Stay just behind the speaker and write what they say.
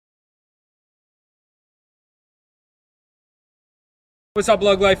What's up,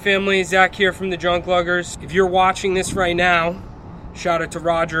 Lug Life family? Zach here from the Junkluggers. If you're watching this right now, shout out to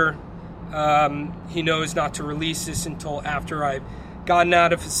Roger. He knows not to release this until after I've gotten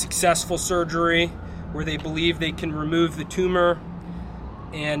out of a successful surgery where they believe they can remove the tumor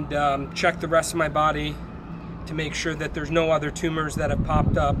and check the rest of my body to make sure that there's no other tumors that have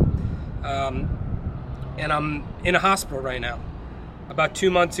popped up. And I'm in a hospital right now. About 2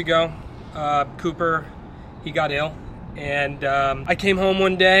 months ago, Cooper, he got ill. And I came home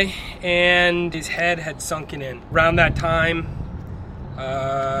one day and his head had sunken in. Around that time,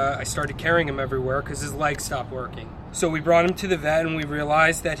 I started carrying him everywhere because his legs stopped working. So we brought him to the vet and we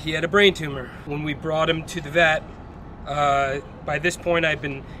realized that he had a brain tumor. When we brought him to the vet, by this point I'd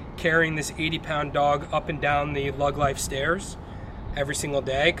been carrying this 80-pound dog up and down the Lug Life stairs every single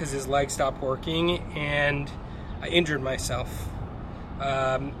day because his legs stopped working, and I injured myself.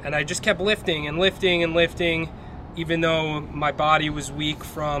 And I just kept lifting and lifting and lifting, even though my body was weak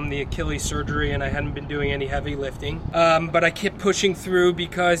from the Achilles surgery and I hadn't been doing any heavy lifting. But I kept pushing through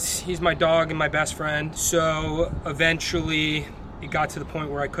because he's my dog and my best friend. So eventually it got to the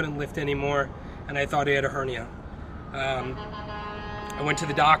point where I couldn't lift anymore and I thought he had a hernia. I went to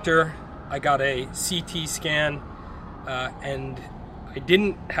the doctor, I got a CT scan, and I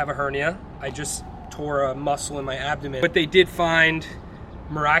didn't have a hernia. I just tore a muscle in my abdomen. What they did find,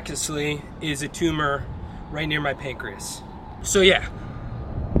 miraculously, is a tumor right near my pancreas. So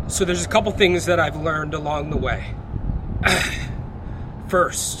there's a couple things that I've learned along the way.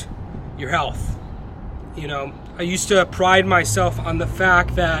 First, your health. I used to pride myself on the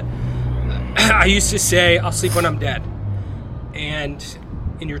fact that I used to say, I'll sleep when I'm dead. And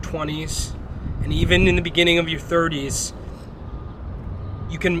in your 20s, and even in the beginning of your 30s,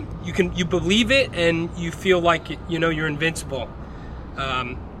 you believe it and you feel like you're invincible.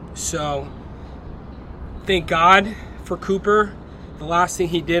 So thank God for Cooper. The last thing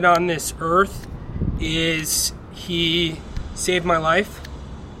he did on this earth is he saved my life.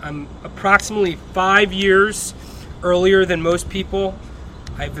 I'm approximately 5 years earlier than most people.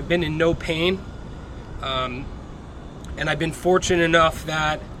 I've been in no pain. And I've been fortunate enough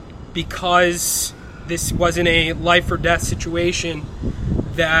that because this wasn't a life or death situation,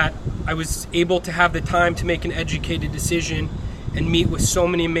 that I was able to have the time to make an educated decision and meet with so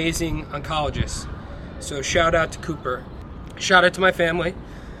many amazing oncologists. So shout out to Cooper. Shout out to my family.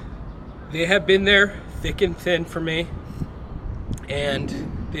 They have been there thick and thin for me,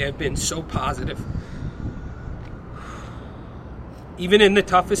 and they have been so positive. Even in the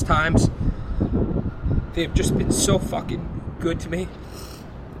toughest times, they have just been so fucking good to me,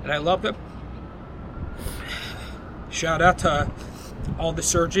 and I love them. Shout out to all the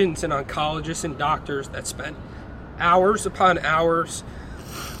surgeons and oncologists and doctors that spent hours upon hours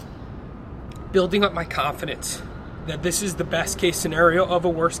building up my confidence that this is the best case scenario of a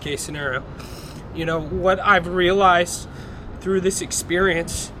worst case scenario. What I've realized through this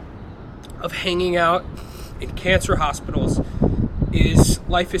experience of hanging out in cancer hospitals is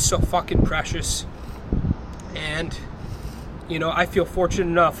life is so fucking precious. And, I feel fortunate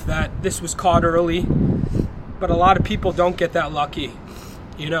enough that this was caught early, but a lot of people don't get that lucky.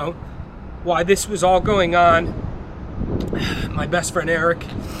 While this was all going on, my best friend Eric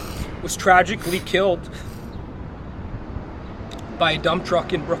was tragically killed by a dump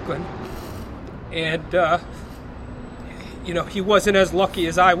truck in Brooklyn. And, he wasn't as lucky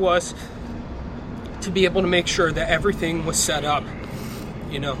as I was to be able to make sure that everything was set up,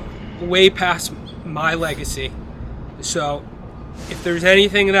 way past my legacy. So if there's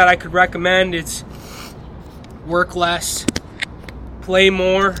anything that I could recommend, it's work less, play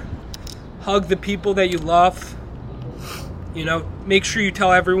more, hug the people that you love. Make sure you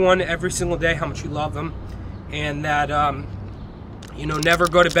tell everyone every single day how much you love them, and that, never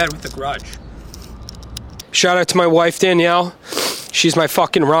go to bed with a grudge. Shout out to my wife, Danielle. She's my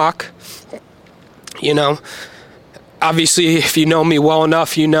fucking rock. Obviously, if you know me well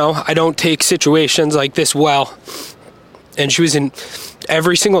enough, I don't take situations like this well. And she was in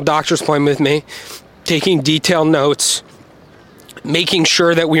every single doctor's appointment with me, taking detailed notes, making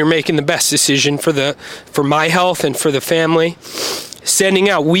sure that we were making the best decision for my health and for the family, sending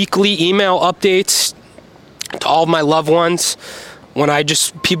out weekly email updates to all of my loved ones. When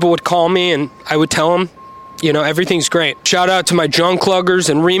people would call me and I would tell them, everything's great. Shout out to my Junkluggers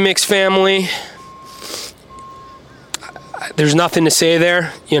and Remix family. There's nothing to say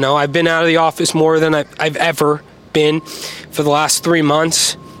there. I've been out of the office more than I've ever been for the last 3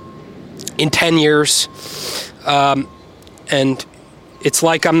 months in 10 years. And it's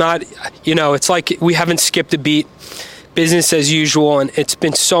like I'm not, it's like we haven't skipped a beat. Business as usual, and it's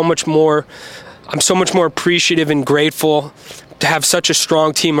been so much more. I'm so much more appreciative and grateful to have such a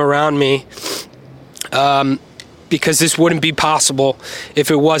strong team around me, because this wouldn't be possible if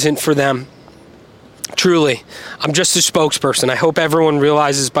it wasn't for them. Truly, I'm just a spokesperson. I hope everyone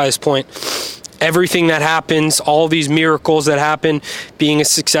realizes by this point, everything that happens, all these miracles that happen, being a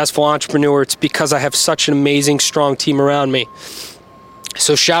successful entrepreneur, it's because I have such an amazing, strong team around me.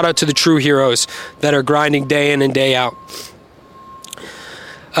 So shout out to the true heroes that are grinding day in and day out.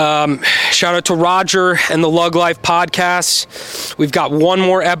 Shout out to Roger and the Lug Life podcast. We've got one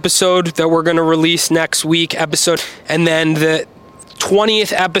more episode that we're going to release next week, and then the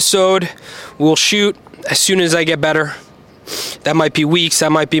 20th episode we'll shoot as soon as I get better. That might be weeks,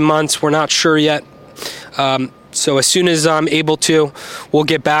 that might be months, we're not sure yet. So as soon as I'm able to, we'll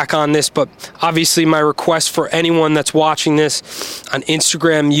get back on this. But obviously my request for anyone that's watching this on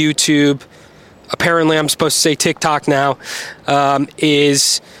Instagram, YouTube, apparently I'm supposed to say TikTok now,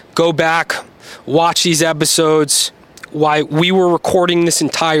 is go back, watch these episodes. Why we were recording this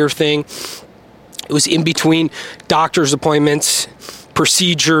entire thing, it was in between doctor's appointments,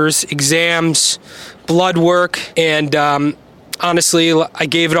 procedures, exams, blood work, and honestly, I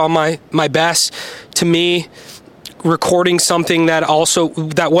gave it all my best. To me, recording something that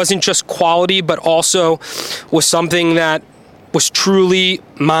wasn't just quality, but also was something that was truly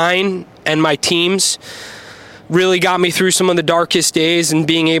mine and my team's, really got me through some of the darkest days, and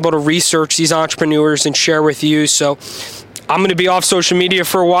being able to research these entrepreneurs and share with you. So I'm going to be off social media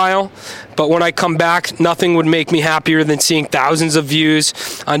for a while, but when I come back, nothing would make me happier than seeing thousands of views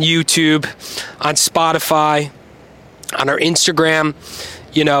on YouTube, on Spotify, on our Instagram.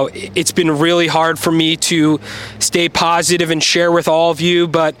 You know, it's been really hard for me to stay positive and share with all of you,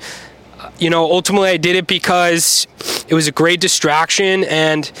 but you know, ultimately I did it because it was a great distraction,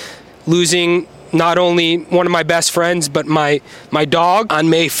 and losing not only one of my best friends, but my dog on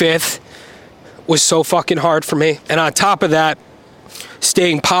May 5th was so fucking hard for me. And on top of that,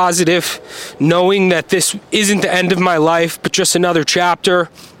 staying positive, knowing that this isn't the end of my life, but just another chapter,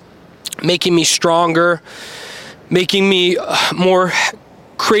 making me stronger, making me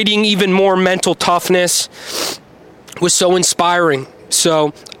creating even more mental toughness, was so inspiring.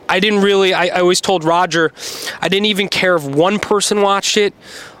 So I always told Roger, I didn't even care if one person watched it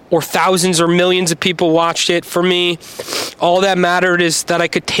or thousands or millions of people watched it. For me, all that mattered is that I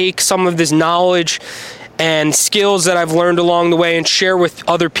could take some of this knowledge and skills that I've learned along the way and share with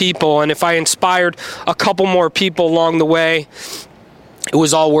other people. And if I inspired a couple more people along the way, it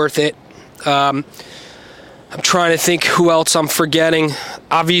was all worth it. I'm trying to think who else I'm forgetting.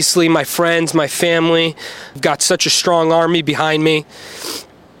 Obviously, my friends, my family. I've got such a strong army behind me.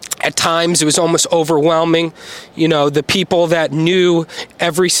 At times, it was almost overwhelming. You know, the people that knew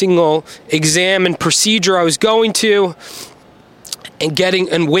every single exam and procedure I was going to,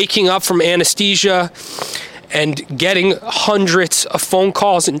 and waking up from anesthesia and getting hundreds of phone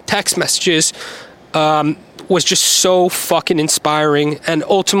calls and text messages was just so fucking inspiring. And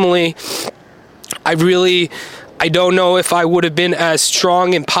ultimately, I don't know if I would have been as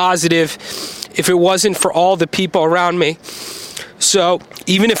strong and positive if it wasn't for all the people around me. So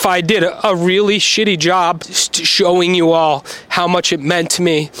even if I did a really shitty job showing you all how much it meant to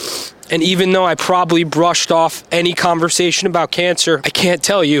me, and even though I probably brushed off any conversation about cancer, I can't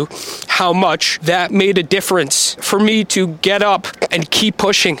tell you how much that made a difference for me to get up and keep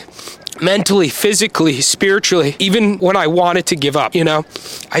pushing. Mentally, physically, spiritually, even when I wanted to give up, you know.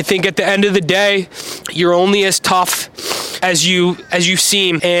 I think at the end of the day, you're only as tough as you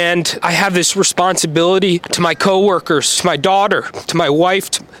seem. And I have this responsibility to my coworkers, to my daughter, to my wife,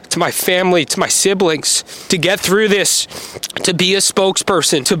 to my family, to my siblings, to get through this, to be a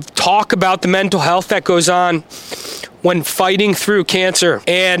spokesperson, to talk about the mental health that goes on when fighting through cancer.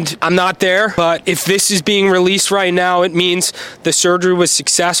 And I'm not there, but if this is being released right now, it means the surgery was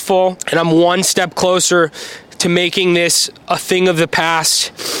successful, and I'm one step closer to making this a thing of the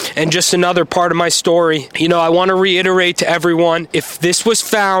past and just another part of my story. You know, I want to reiterate to everyone, if this was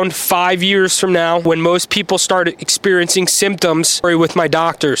found 5 years from now, when most people started experiencing symptoms with my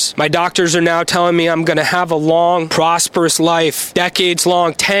doctors are now telling me I'm going to have a long, prosperous life, decades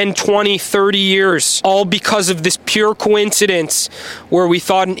long, 10, 20, 30 years, all because of this pure coincidence where we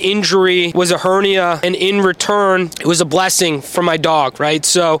thought an injury was a hernia, and in return, it was a blessing for my dog, right?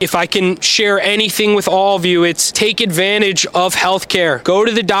 So if I can share anything with all of you, it's take advantage of healthcare. Go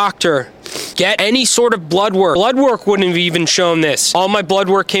to the doctor. Get any sort of blood work. Blood work wouldn't have even shown this. All my blood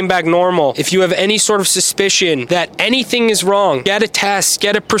work came back normal. If you have any sort of suspicion that anything is wrong, get a test,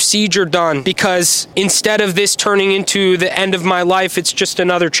 get a procedure done, because instead of this turning into the end of my life, it's just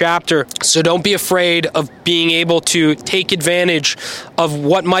another chapter. So don't be afraid of being able to take advantage of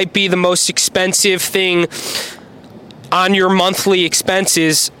what might be the most expensive thing on your monthly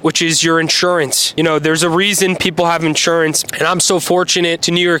expenses, which is your insurance. You know, there's a reason people have insurance, and I'm so fortunate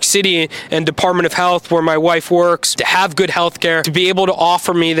to New York City and Department of Health, where my wife works, to have good health care, to be able to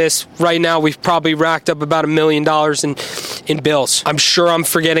offer me this. Right now, we've probably racked up about $1 million in bills. I'm sure I'm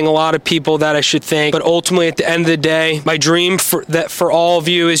forgetting a lot of people that I should thank, but ultimately, at the end of the day, my dream for all of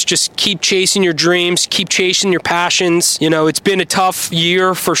you is just keep chasing your dreams, keep chasing your passions. You know, it's been a tough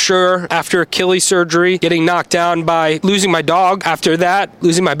year for sure after Achilles surgery, getting knocked down by losing my dog. After that,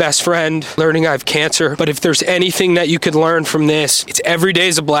 losing my best friend, learning I have cancer. But if there's anything that you could learn from this, it's every day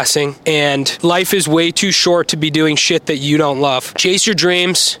is a blessing, and life is way too short to be doing shit that you don't love. Chase your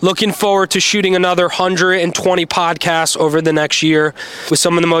dreams. Looking forward to shooting another 120 podcasts over the next year with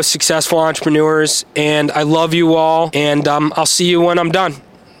some of the most successful entrepreneurs, and I love you all, and I'll see you when I'm done.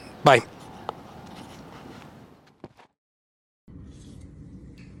 Bye.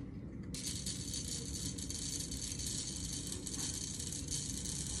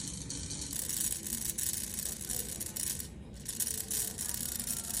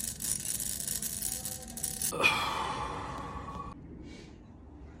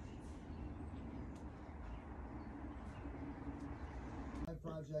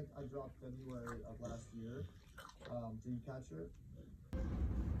 Project I dropped February of last year. Did you catch it?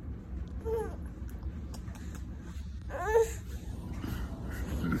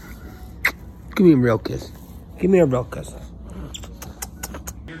 Give me a real kiss. Give me a real kiss.